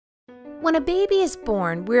When a baby is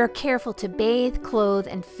born, we are careful to bathe, clothe,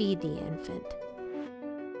 and feed the infant.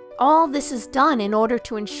 All this is done in order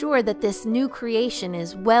to ensure that this new creation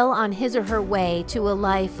is well on his or her way to a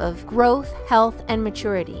life of growth, health, and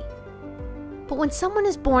maturity. But when someone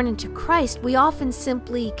is born into Christ, we often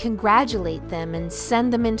simply congratulate them and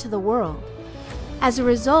send them into the world. As a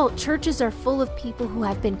result, churches are full of people who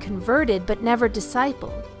have been converted but never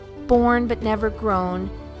discipled, born but never grown,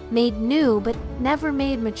 made new but never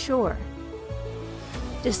made mature.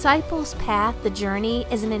 Disciples' Path, the Journey,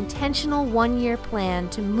 is an intentional one-year plan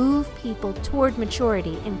to move people toward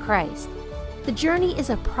maturity in Christ. The journey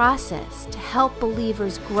is a process to help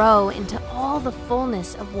believers grow into all the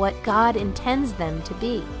fullness of what God intends them to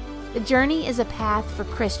be. The journey is a path for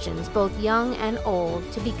Christians, both young and old,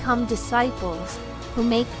 to become disciples who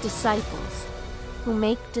make disciples who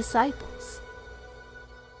make disciples.